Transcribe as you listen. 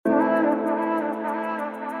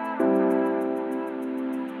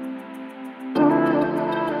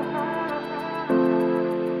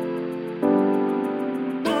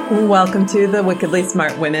Welcome to the Wickedly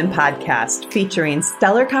Smart Women podcast, featuring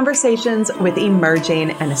stellar conversations with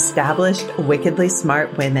emerging and established wickedly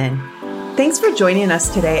smart women. Thanks for joining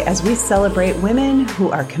us today as we celebrate women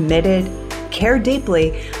who are committed, care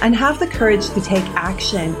deeply, and have the courage to take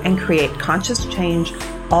action and create conscious change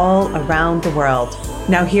all around the world.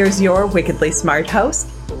 Now here's your wickedly smart host,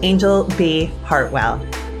 Angel B. Hartwell.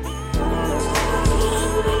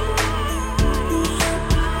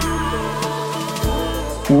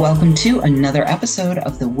 Welcome to another episode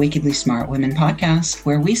of the Wickedly Smart Women podcast,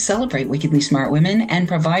 where we celebrate wickedly smart women and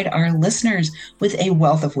provide our listeners with a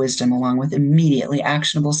wealth of wisdom along with immediately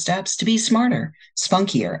actionable steps to be smarter,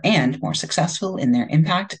 spunkier, and more successful in their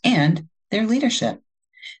impact and their leadership.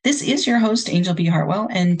 This is your host, Angel B. Hartwell,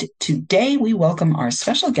 and today we welcome our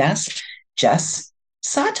special guest, Jess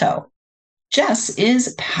Sato. Jess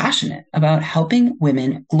is passionate about helping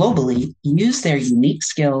women globally use their unique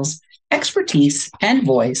skills, expertise, and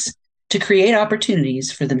voice to create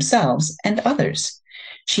opportunities for themselves and others.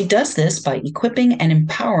 She does this by equipping and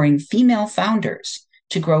empowering female founders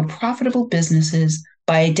to grow profitable businesses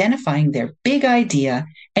by identifying their big idea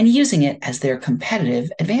and using it as their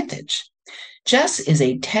competitive advantage. Jess is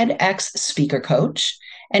a TEDx speaker coach,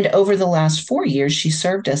 and over the last 4 years, she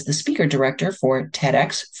served as the speaker director for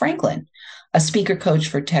TEDx Franklin, a speaker coach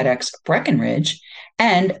for TEDx Breckenridge,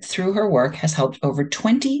 and through her work has helped over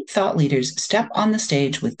 20 thought leaders step on the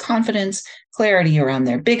stage with confidence, clarity around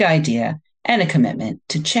their big idea, and a commitment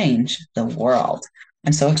to change the world.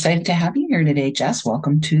 I'm so excited to have you here today, Jess.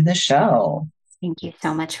 Welcome to the show. Thank you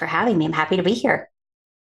so much for having me. I'm happy to be here.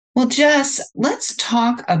 Well, Jess, let's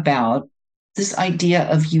talk about this idea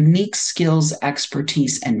of unique skills,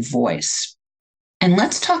 expertise, and voice. And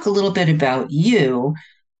let's talk a little bit about you.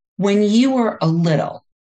 When you were a little,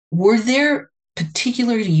 were there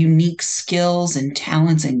particular unique skills and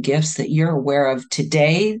talents and gifts that you're aware of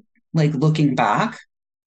today, like looking back,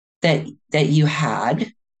 that you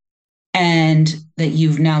had and that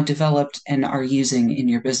you've now developed and are using in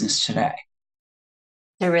your business today?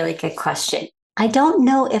 A really good question. I don't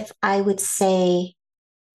know if I would say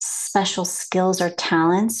special skills or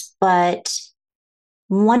talents, but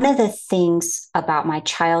one of the things about my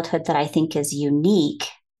childhood that I think is unique,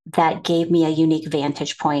 that gave me a unique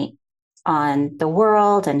vantage point on the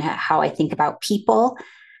world and how I think about people,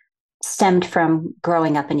 stemmed from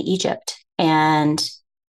growing up in Egypt. And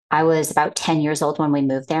I was about 10 years old when we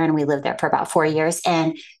moved there, and we lived there for about 4 years.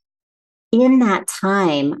 And in that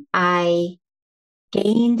time, I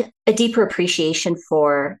gained a deeper appreciation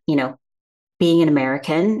for, being an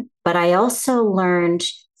American, but I also learned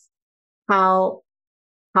how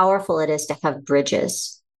powerful it is to have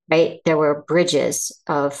bridges, right? There were bridges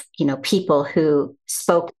of, people who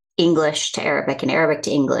spoke English to Arabic and Arabic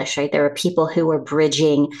to English, right? There were people who were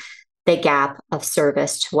bridging the gap of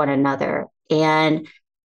service to one another. And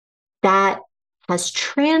that has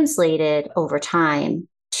translated over time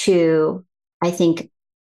to, I think,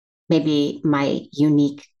 maybe my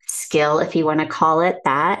unique skill, if you want to call it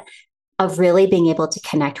that, of really being able to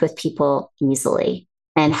connect with people easily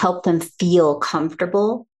and help them feel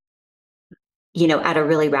comfortable, at a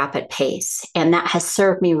really rapid pace. And that has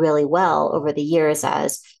served me really well over the years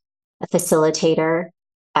as a facilitator,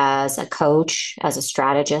 as a coach, as a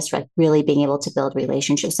strategist, right? Really being able to build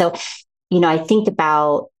relationships. So, I think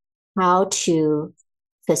about how to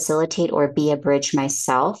facilitate or be a bridge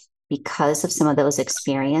myself because of some of those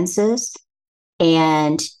experiences.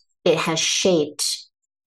 And it has shaped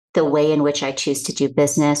the way in which I choose to do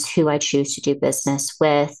business, who I choose to do business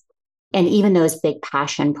with, and even those big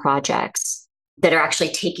passion projects that are actually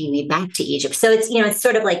taking me back to Egypt. So it's, it's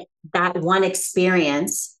sort of like that one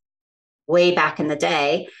experience way back in the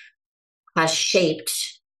day has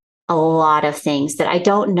shaped a lot of things that I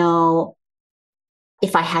don't know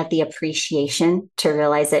if I had the appreciation to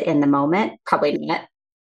realize it in the moment, probably not.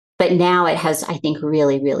 But now it has, I think,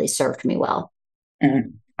 really, really served me well.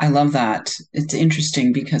 I love that. It's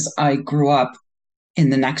interesting because I grew up in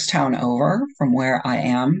the next town over from where I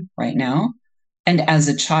am right now. And as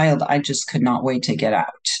a child, I just could not wait to get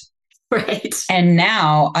out. Right. And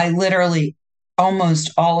now I literally,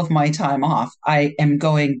 almost all of my time off, I am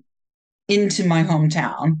going into my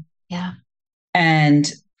hometown. Yeah.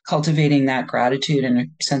 And cultivating that gratitude and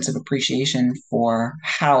a sense of appreciation for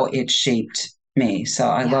how it shaped me. So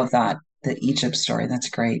I love that, the Egypt story. That's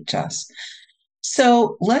great, Jess.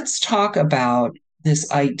 So let's talk about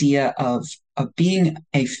this idea of being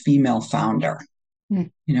a female founder.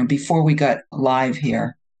 Before we got live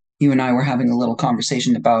here, you and I were having a little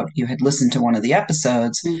conversation about, you had listened to one of the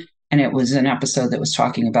episodes, and it was an episode that was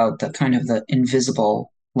talking about the kind of the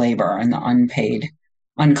invisible labor and the unpaid,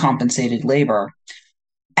 uncompensated labor.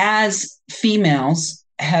 as females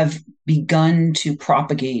have begun to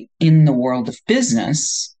propagate in the world of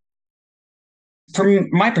business, from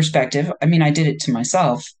my perspective, I mean, I did it to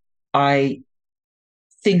myself. I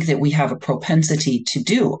think that we have a propensity to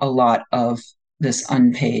do a lot of this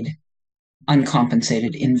unpaid,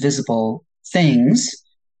 uncompensated, invisible things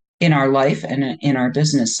in our life and in our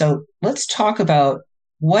business. So let's talk about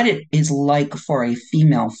what it is like for a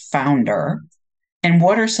female founder and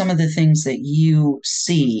what are some of the things that you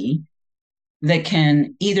see that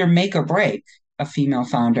can either make or break a female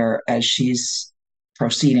founder as she's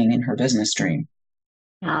proceeding in her business dream.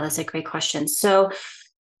 Oh, that's a great question. So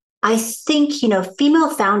I think,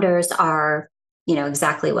 female founders are,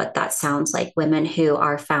 exactly what that sounds like, women who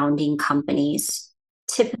are founding companies,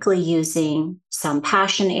 typically using some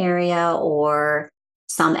passion area or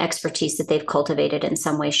some expertise that they've cultivated in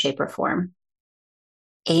some way, shape, or form.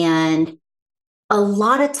 And a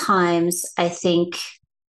lot of times, I think,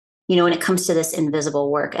 when it comes to this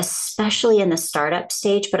invisible work, especially in the startup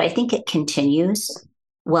stage, but I think it continues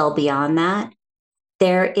well beyond that,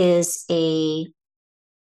 there is a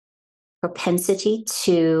propensity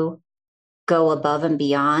to go above and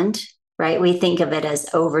beyond, right? We think of it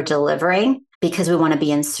as over delivering because we want to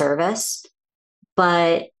be in service.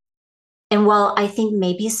 And while I think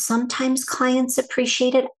maybe sometimes clients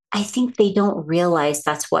appreciate it, I think they don't realize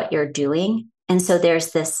that's what you're doing. And so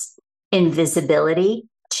there's this invisibility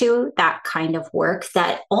to that kind of work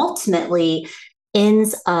that ultimately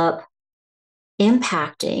ends up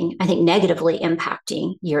impacting, I think negatively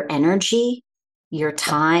impacting your energy, your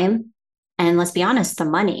time, and let's be honest, the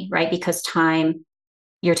money, right? Because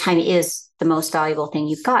your time is the most valuable thing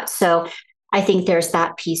you've got. So I think there's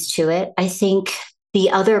that piece to it. I think the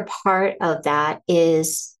other part of that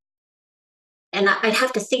is, and I'd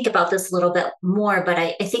have to think about this a little bit more, but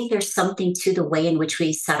I think there's something to the way in which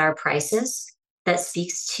we set our prices that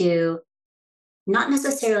speaks to not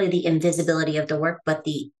necessarily the invisibility of the work, but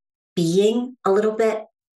the being a little bit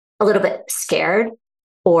scared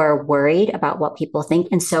or worried about what people think.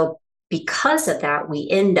 And so because of that, we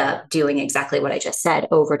end up doing exactly what I just said,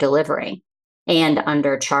 over delivering and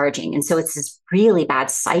undercharging. And so it's this really bad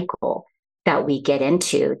cycle that we get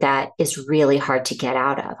into that is really hard to get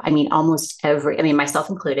out of. I mean, myself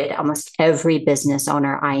included, almost every business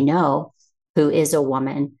owner I know who is a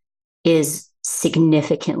woman is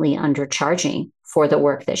significantly undercharging for the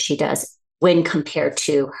work that she does when compared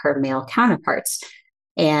to her male counterparts.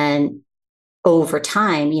 And over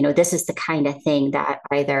time, this is the kind of thing that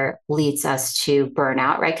either leads us to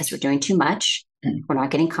burnout, right? Because we're doing too much. We're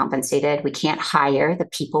not getting compensated. We can't hire the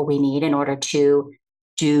people we need in order to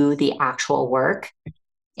do the actual work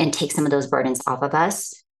and take some of those burdens off of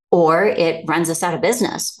us. Or it runs us out of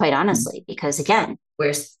business, quite honestly, because again,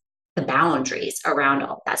 where's the boundaries around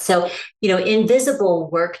all of that? So,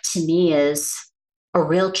 invisible work to me is a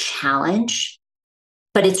real challenge,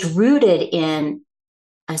 but it's rooted in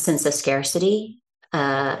a sense of scarcity,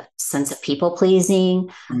 a sense of people pleasing,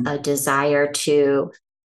 a desire to,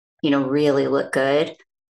 really look good.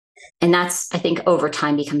 And that's, I think, over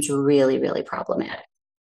time becomes really, really problematic.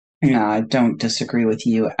 No, I don't disagree with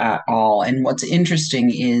you at all. And what's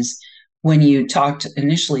interesting is when you talked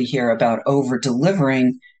initially here about over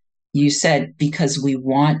delivering, you said because we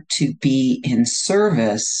want to be in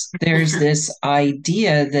service, there's this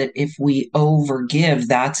idea that if we overgive,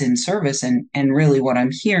 that's in service. And really what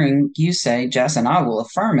I'm hearing you say, Jess, and I will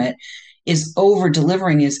affirm it, is over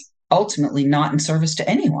delivering is ultimately not in service to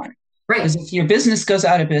anyone. Right. Because if your business goes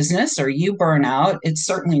out of business or you burn out, it's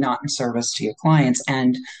certainly not in service to your clients.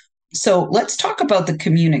 And so let's talk about the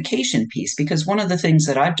communication piece, because one of the things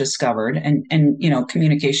that I've discovered, and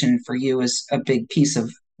communication for you is a big piece of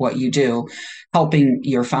what you do, helping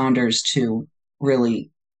your founders to really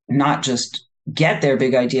not just get their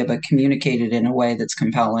big idea, but communicate it in a way that's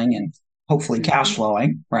compelling and hopefully cash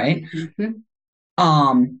flowing, right?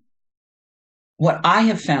 What I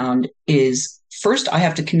have found is first I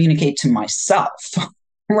have to communicate to myself,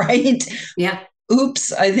 right? Yeah.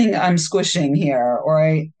 Oops, I think I'm squishing here,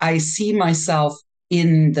 or I see myself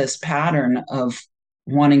in this pattern of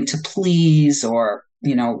wanting to please or,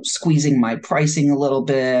 squeezing my pricing a little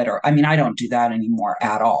bit, I don't do that anymore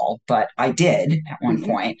at all, but I did at one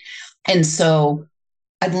point. And so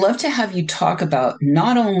I'd love to have you talk about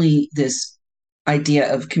not only this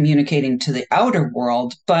idea of communicating to the outer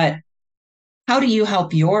world, but how do you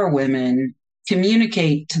help your women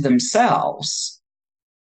communicate to themselves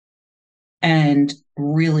and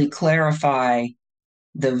really clarify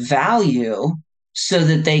the value so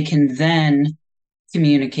that they can then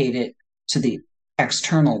communicate it to the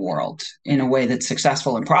external world in a way that's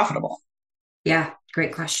successful and profitable? Yeah,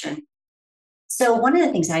 great question. So one of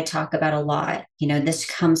the things I talk about a lot, this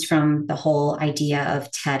comes from the whole idea of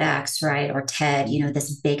TEDx, right? Or TED,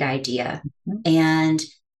 this big idea. And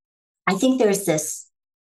I think there's this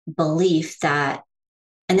belief that,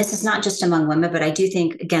 and this is not just among women, but I do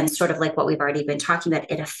think, again, sort of like what we've already been talking about,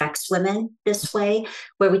 it affects women this way,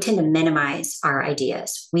 where we tend to minimize our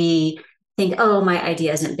ideas. We think, oh, my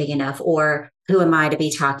idea isn't big enough, or who am I to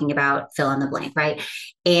be talking about fill in the blank, right?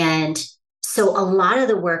 And so a lot of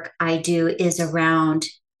the work I do is around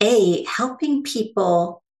helping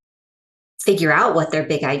people figure out what their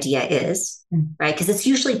big idea is, right? Because it's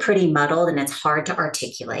usually pretty muddled and it's hard to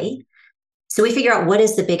articulate. So we figure out what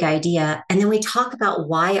is the big idea, and then we talk about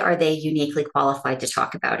why are they uniquely qualified to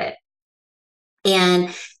talk about it.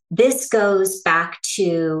 And this goes back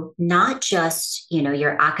to not just,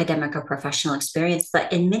 your academic or professional experience,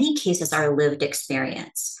 but in many cases, our lived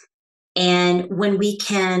experience. And when we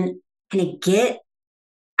can kind of get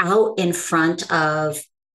out in front of,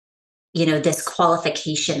 this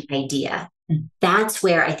qualification idea, that's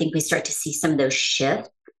where I think we start to see some of those shifts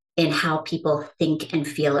in how people think and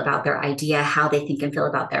feel about their idea, how they think and feel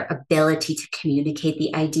about their ability to communicate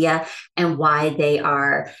the idea, and why they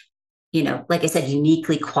are, like I said,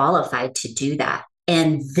 uniquely qualified to do that.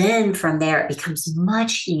 And then from there, it becomes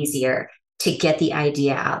much easier to get the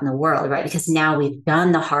idea out in the world, right? Because now we've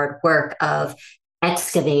done the hard work of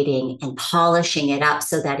excavating and polishing it up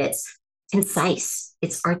so that it's concise,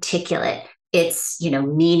 it's articulate, it's,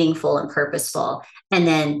 meaningful and purposeful. And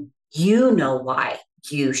then why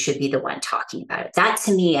you should be the one talking about it. That,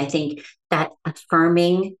 to me, I think that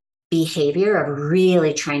affirming behavior of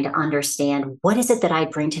really trying to understand what is it that I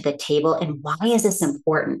bring to the table and why is this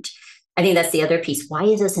important? I think that's the other piece. Why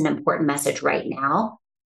is this an important message right now?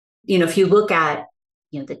 If you look at,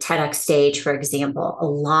 the TEDx stage, for example, a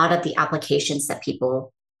lot of the applications that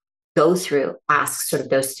people go through ask sort of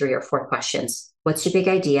those 3 or 4 questions. What's your big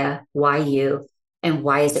idea? Why you? And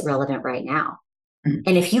why is it relevant right now?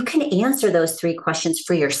 And if you can answer those 3 questions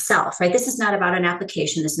for yourself, right? This is not about an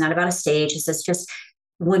application. This is not about a stage. This is just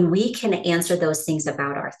when we can answer those things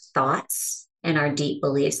about our thoughts and our deep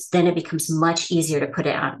beliefs, then it becomes much easier to put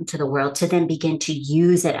it out into the world, to then begin to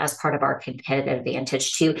use it as part of our competitive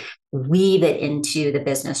advantage, to weave it into the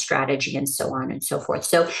business strategy and so on and so forth.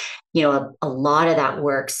 So, a lot of that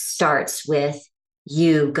work starts with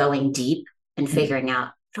you going deep and figuring out,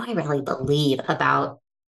 what do I really believe about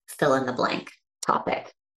fill in the blank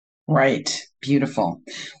topic? Right. Beautiful.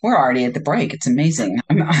 We're already at the break. It's amazing.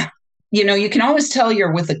 You can always tell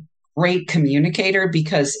you're with a great communicator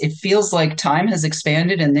because it feels like time has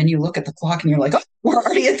expanded, and then you look at the clock and you're like, oh, we're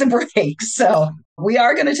already at the break. So we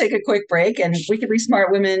are going to take a quick break, and Wickedly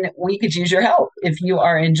Smart Women, we could use your help. If you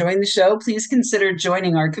are enjoying the show, please consider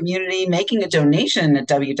joining our community, making a donation at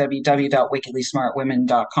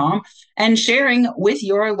www.wickedlysmartwomen.com, and sharing with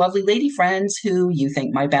your lovely lady friends who you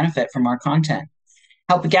think might benefit from our content.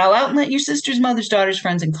 Help a gal out and let your sisters, mothers, daughters,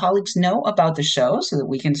 friends, and colleagues know about the show so that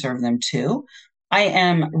we can serve them too. I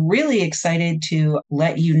am really excited to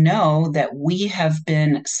let you know that we have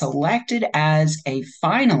been selected as a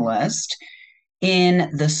finalist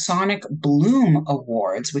in the Sonic Bloom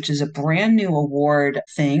Awards, which is a brand new award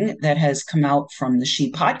thing that has come out from the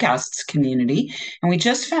She Podcasts community. And we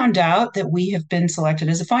just found out that we have been selected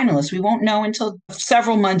as a finalist. We won't know until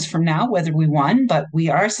several months from now whether we won, but we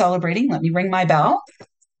are celebrating. Let me ring my bell.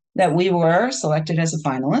 That we were selected as a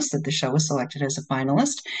finalist, that the show was selected as a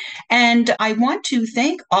finalist. And I want to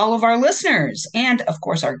thank all of our listeners and, of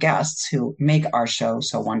course, our guests who make our show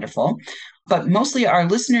so wonderful. But mostly our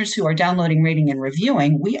listeners who are downloading, rating, and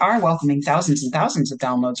reviewing. We are welcoming thousands and thousands of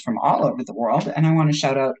downloads from all over the world. And I want to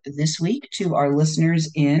shout out this week to our listeners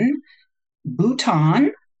in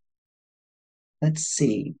Bhutan,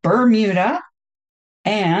 Bermuda,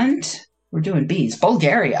 and we're doing B's,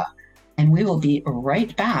 Bulgaria. And we will be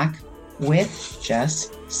right back with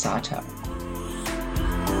Jess Sato.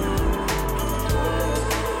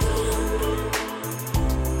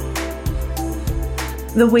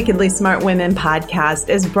 The Wickedly Smart Women podcast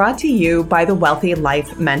is brought to you by the Wealthy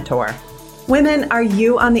Life Mentor. Women, are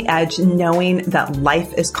you on the edge knowing that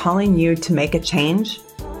life is calling you to make a change?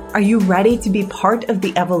 Are you ready to be part of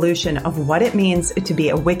the evolution of what it means to be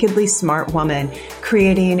a wickedly smart woman,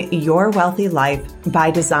 creating your wealthy life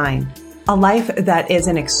by design? A life that is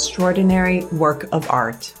an extraordinary work of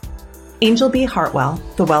art. Angel B. Hartwell,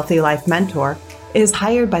 the Wealthy Life Mentor, is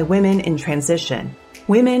hired by women in transition.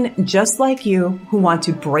 Women just like you who want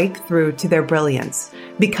to break through to their brilliance,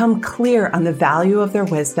 become clear on the value of their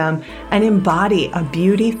wisdom, and embody a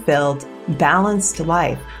beauty-filled, balanced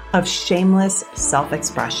life of shameless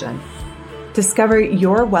self-expression. Discover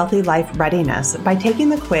your wealthy life readiness by taking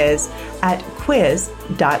the quiz at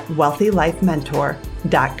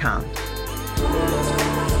quiz.wealthylifementor.com.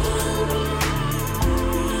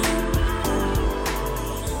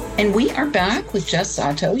 And we are back with Jess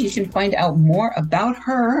Sato. You can find out more about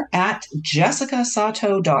her at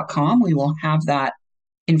jessicasato.com. We will have that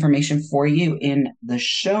information for you in the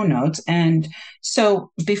show notes. And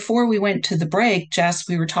so before we went to the break, Jess,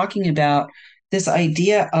 we were talking about this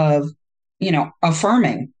idea of,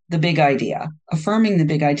 affirming the big idea.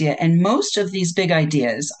 And most of these big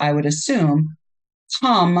ideas, I would assume,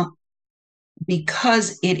 come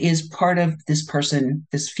because it is part of this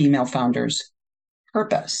female founder's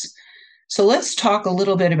purpose. So let's talk a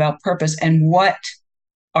little bit about purpose and what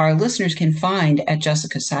our listeners can find at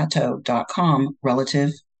jessicasato.com relative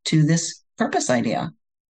to this purpose idea.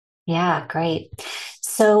 Yeah, great.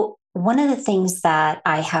 So one of the things that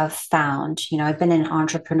I have found, I've been an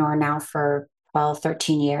entrepreneur now for 12,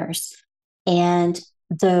 13 years. And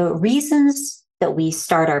the reasons that we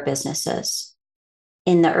start our businesses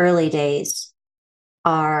in the early days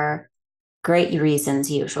are great reasons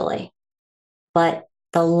usually. But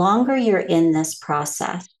the longer you're in this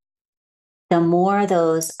process, the more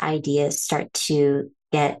those ideas start to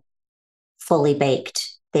get fully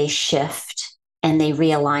baked. They shift and they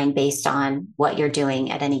realign based on what you're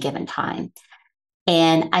doing at any given time.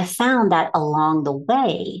 And I found that along the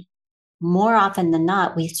way, more often than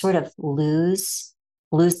not, we sort of lose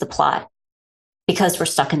the plot because we're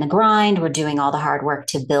stuck in the grind. We're doing all the hard work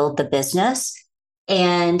to build the business.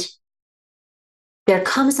 And there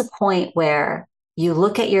comes a point where you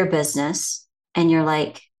look at your business and you're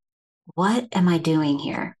like, what am I doing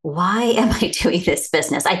here? Why am I doing this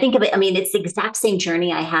business? I think of it, it's the exact same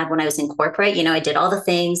journey I had when I was in corporate. I did all the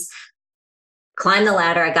things, climbed the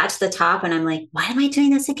ladder, I got to the top, and I'm like, why am I doing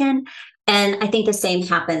this again? And I think the same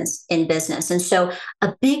happens in business. And so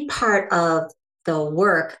a big part of the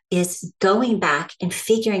work is going back and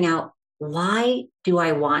figuring out, why do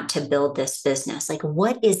I want to build this business? Like,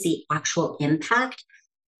 what is the actual impact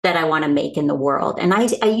that I want to make in the world? And I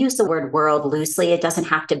use the word world loosely. It doesn't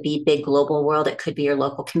have to be big global world. It could be your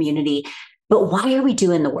local community. But why are we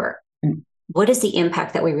doing the work? What is the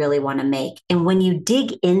impact that we really want to make? And when you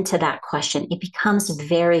dig into that question, it becomes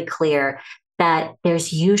very clear that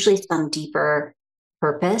there's usually some deeper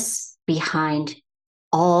purpose behind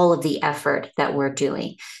all of the effort that we're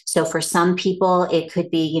doing. So for some people, it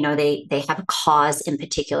could be, they have a cause in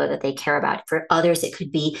particular that they care about. For others, it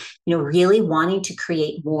could be, really wanting to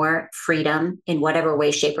create more freedom in whatever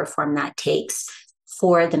way, shape, or form that takes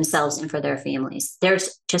for themselves and for their families.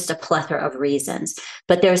 There's just a plethora of reasons,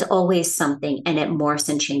 but there's always something, and it morphs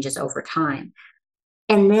and changes over time.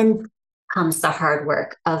 And then comes the hard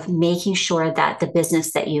work of making sure that the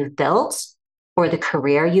business that you've built, or the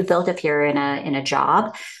career you built if you're in a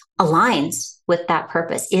job, aligns with that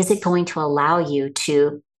purpose. Is it going to allow you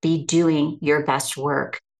to be doing your best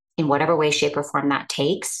work in whatever way, shape, or form that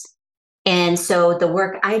takes? And so the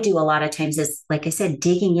work I do a lot of times is, like I said,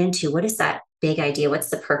 digging into, what is that big idea?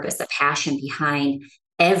 What's the purpose, the passion behind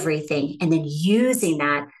everything? And then using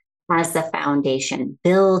that as the foundation,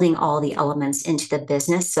 building all the elements into the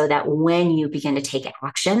business so that when you begin to take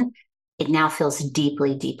action, it now feels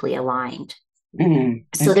deeply, deeply aligned.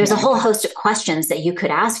 So there's a whole host of questions that you could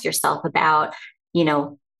ask yourself about,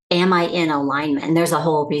 am I in alignment? And there's a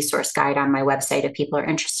whole resource guide on my website if people are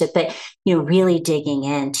interested, but, really digging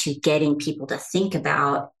into getting people to think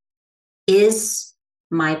about, is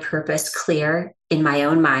my purpose clear in my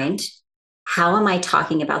own mind? How am I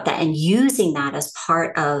talking about that? And using that as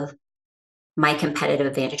part of my competitive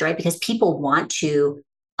advantage, right? Because people want to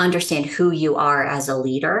understand who you are as a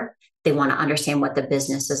leader. They want to understand what the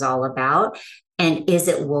business is all about. And is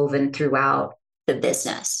it woven throughout the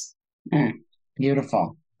business?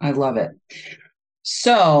 Beautiful. I love it.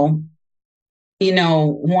 So,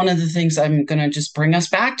 one of the things I'm going to just bring us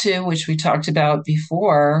back to, which we talked about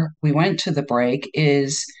before we went to the break,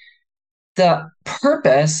 is the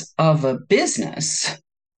purpose of a business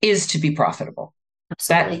is to be profitable.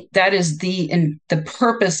 Absolutely. That is the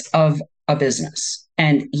purpose of a business.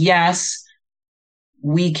 And yes,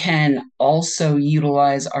 we can also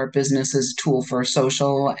utilize our business as a tool for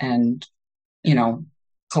social and,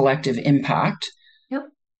 collective impact. Yep.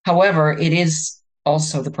 However, it is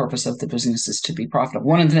also the purpose of the business is to be profitable.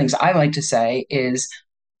 One of the things I like to say is,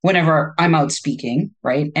 whenever I'm out speaking,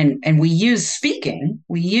 right? And we use speaking,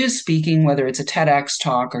 whether it's a TEDx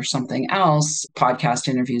talk or something else, podcast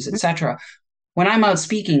interviews, etc. When I'm out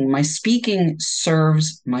speaking, my speaking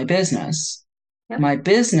serves my business. Yep. My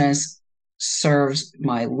business serves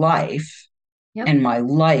my life. Yep. And my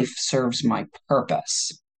life serves my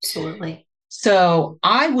purpose. Absolutely. So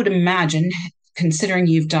I would imagine, considering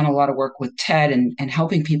you've done a lot of work with TED and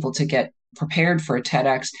helping people to get prepared for a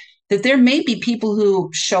TEDx, that there may be people who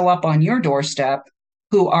show up on your doorstep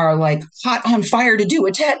who are like hot on fire to do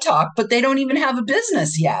a TED talk, but they don't even have a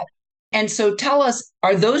business yet. And so tell us,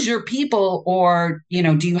 are those your people, or,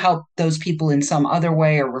 do you help those people in some other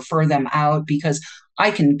way or refer them out? Because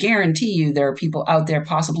I can guarantee you there are people out there,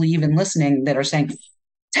 possibly even listening, that are saying,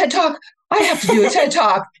 TED talk, I have to do a TED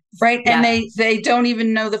talk, right? And Yeah. they don't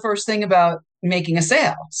even know the first thing about making a sale.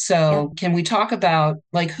 Yeah. So can we talk about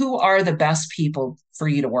like who are the best people for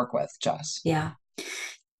you to work with, Jess? Yeah.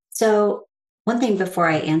 So one thing before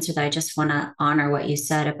I answer that, I just want to honor what you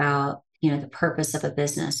said about, the purpose of a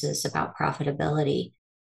business is about profitability.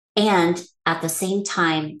 And at the same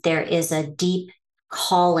time, there is a deep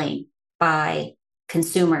calling by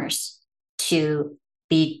consumers to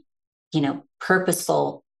be,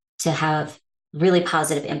 purposeful, to have really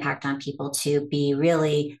positive impact on people, to be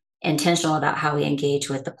really intentional about how we engage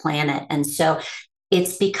with the planet. And so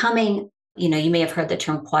it's becoming, you may have heard the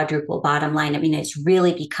term quadruple bottom line. I mean, it's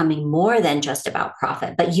really becoming more than just about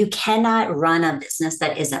profit, but you cannot run a business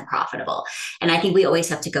that isn't profitable. And I think we always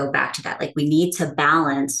have to go back to that. Like, we need to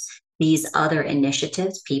balance these other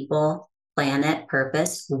initiatives, people, planet,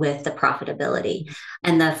 purpose, with the profitability.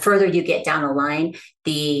 And the further you get down the line,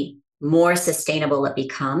 the more sustainable it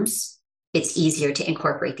becomes. It's easier to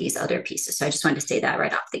incorporate these other pieces. So I just wanted to say that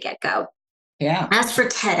right off the get-go. Yeah. As for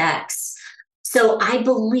TEDx, so I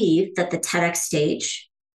believe that the TEDx stage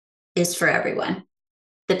is for everyone.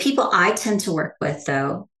 The people I tend to work with,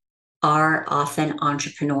 though, are often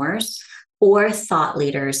entrepreneurs or thought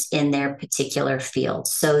leaders in their particular field.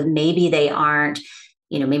 So maybe they aren't,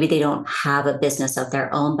 maybe they don't have a business of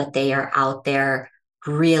their own, but they are out there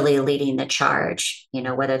really leading the charge,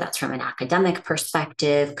 whether that's from an academic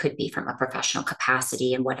perspective, could be from a professional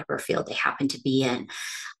capacity in whatever field they happen to be in.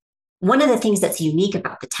 One of the things that's unique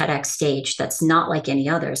about the TEDx stage that's not like any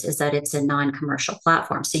others is that it's a non-commercial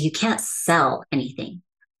platform. So you can't sell anything.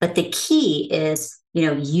 But the key is,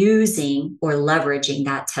 using or leveraging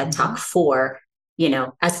that TED Talk for,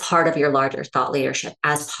 as part of your larger thought leadership,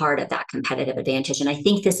 as part of that competitive advantage. And I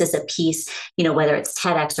think this is a piece, whether it's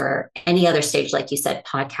TEDx or any other stage, like you said,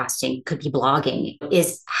 podcasting, could be blogging,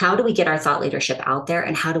 is how do we get our thought leadership out there,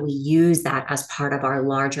 and how do we use that as part of our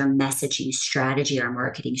larger messaging strategy, our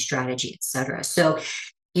marketing strategy, et cetera. So,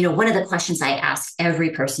 one of the questions I ask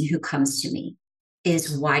every person who comes to me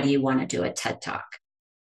is, why do you want to do a TED Talk?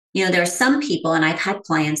 There are some people, and I've had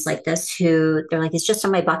clients like this, who they're like, it's just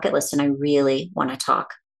on my bucket list and I really want to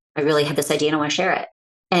talk. I really had this idea and I want to share it.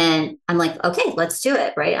 And I'm like, okay, let's do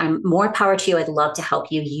it. Right. I'm more power to you. I'd love to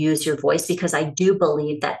help you use your voice, because I do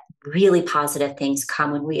believe that really positive things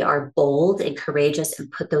come when we are bold and courageous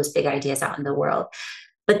and put those big ideas out in the world.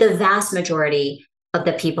 But the vast majority of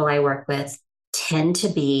the people I work with tend to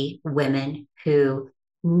be women who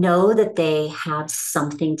know that they have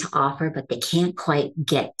something to offer, but they can't quite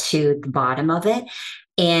get to the bottom of it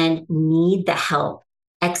and need the help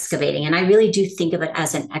excavating. And I really do think of it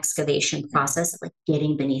as an excavation process, like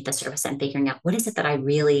getting beneath the surface and figuring out, what is it that I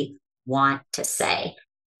really want to say,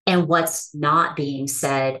 and what's not being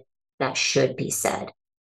said that should be said.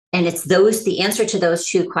 And it's the answer to those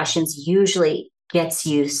two questions usually gets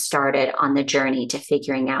you started on the journey to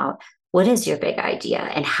figuring out, what is your big idea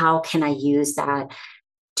and how can I use that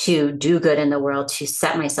to do good in the world, to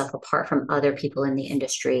set myself apart from other people in the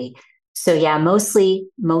industry. So yeah, mostly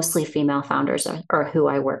female founders are who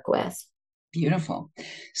I work with. Beautiful.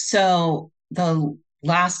 So the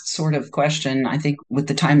last sort of question, I think, with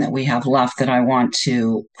the time that we have left, that I want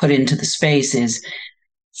to put into the space is,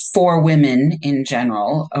 for women in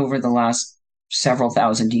general, over the last several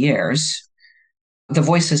thousand years, the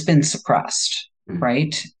voice has been suppressed,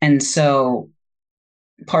 right? And so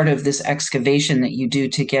part of this excavation that you do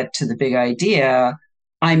to get to the big idea,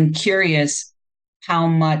 I'm curious how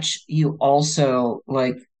much you also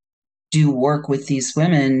do work with these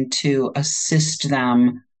women to assist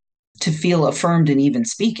them to feel affirmed in even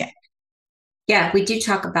speaking. Yeah, we do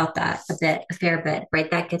talk about that a fair bit,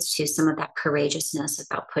 right? That gets to some of that courageousness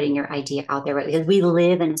about putting your idea out there, right? Because we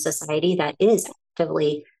live in a society that is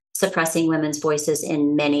actively suppressing women's voices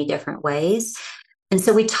in many different ways. And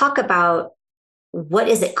so we talk about, what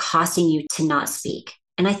is it costing you to not speak?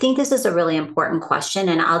 And I think this is a really important question.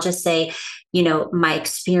 And I'll just say, my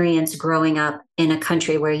experience growing up in a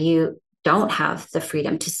country where you don't have the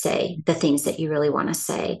freedom to say the things that you really want to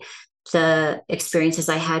say, the experiences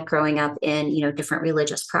I had growing up in, different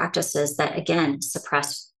religious practices that, again,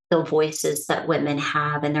 suppress the voices that women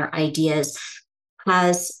have and their ideas,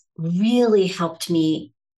 has really helped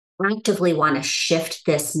me actively want to shift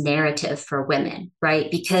this narrative for women,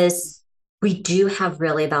 right? Because we do have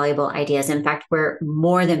really valuable ideas. In fact, we're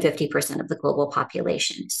more than 50% of the global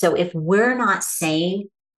population. So if we're not saying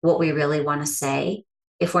what we really want to say,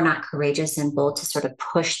 if we're not courageous and bold to sort of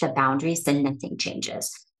push the boundaries, then nothing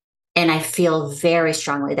changes. And I feel very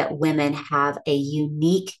strongly that women have a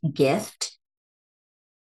unique gift.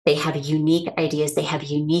 They have unique ideas. They have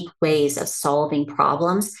unique ways of solving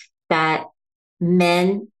problems that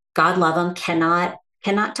men, God love them, cannot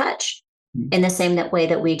touch in the same way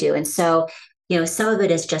that we do. And so, some of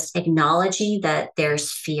it is just acknowledging that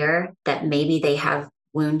there's fear, that maybe they have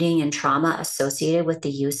wounding and trauma associated with the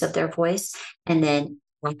use of their voice, and then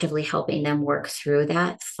actively helping them work through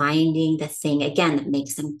that, finding the thing, again, that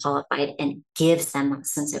makes them qualified and gives them that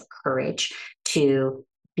sense of courage to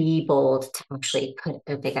be bold, to actually put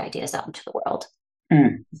their big ideas out into the world.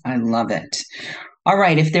 I love it. All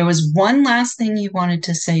right. If there was one last thing you wanted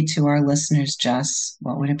to say to our listeners, Jess,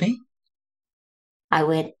 what would it be? I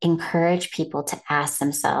would encourage people to ask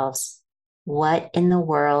themselves, what in the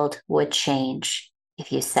world would change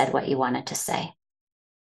if you said what you wanted to say?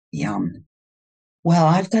 Yum. Well,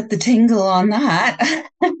 I've got the tingle on that.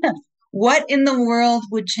 What in the world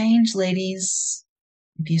would change, ladies,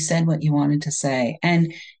 if you said what you wanted to say?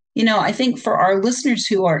 And, I think for our listeners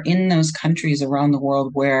who are in those countries around the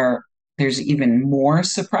world where there's even more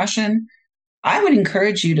suppression, I would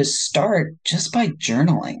encourage you to start just by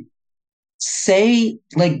journaling. Say,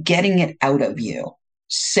 like, getting it out of you.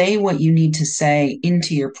 Say what you need to say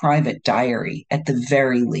into your private diary at the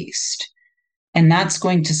very least. And that's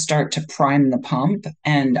going to start to prime the pump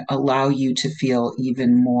and allow you to feel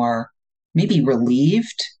even more maybe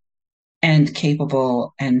relieved and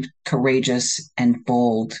capable and courageous and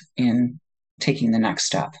bold in taking the next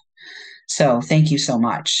step. So thank you so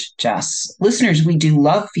much, Jess. Listeners, we do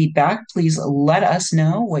love feedback. Please let us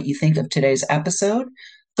know what you think of today's episode.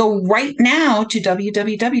 Go right now to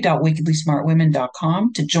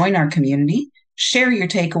www.wickedlysmartwomen.com to join our community, share your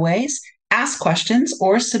takeaways, ask questions,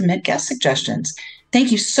 or submit guest suggestions.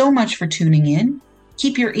 Thank you so much for tuning in.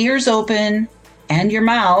 Keep your ears open and your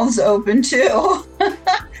mouths open too.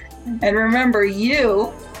 And remember,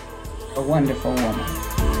 you are a wonderful woman.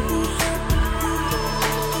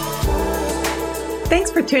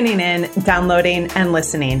 Thanks for tuning in, downloading, and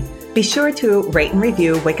listening. Be sure to rate and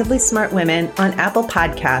review Wickedly Smart Women on Apple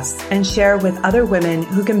Podcasts and share with other women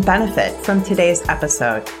who can benefit from today's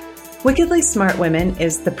episode. Wickedly Smart Women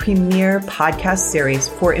is the premier podcast series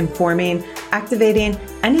for informing, activating,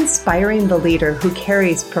 and inspiring the leader who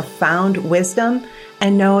carries profound wisdom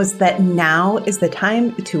and knows that now is the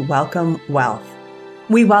time to welcome wealth.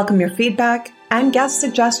 We welcome your feedback and guest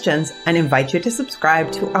suggestions and invite you to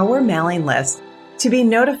subscribe to our mailing list to be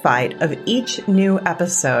notified of each new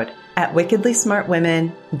episode at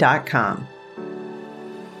wickedlysmartwomen.com.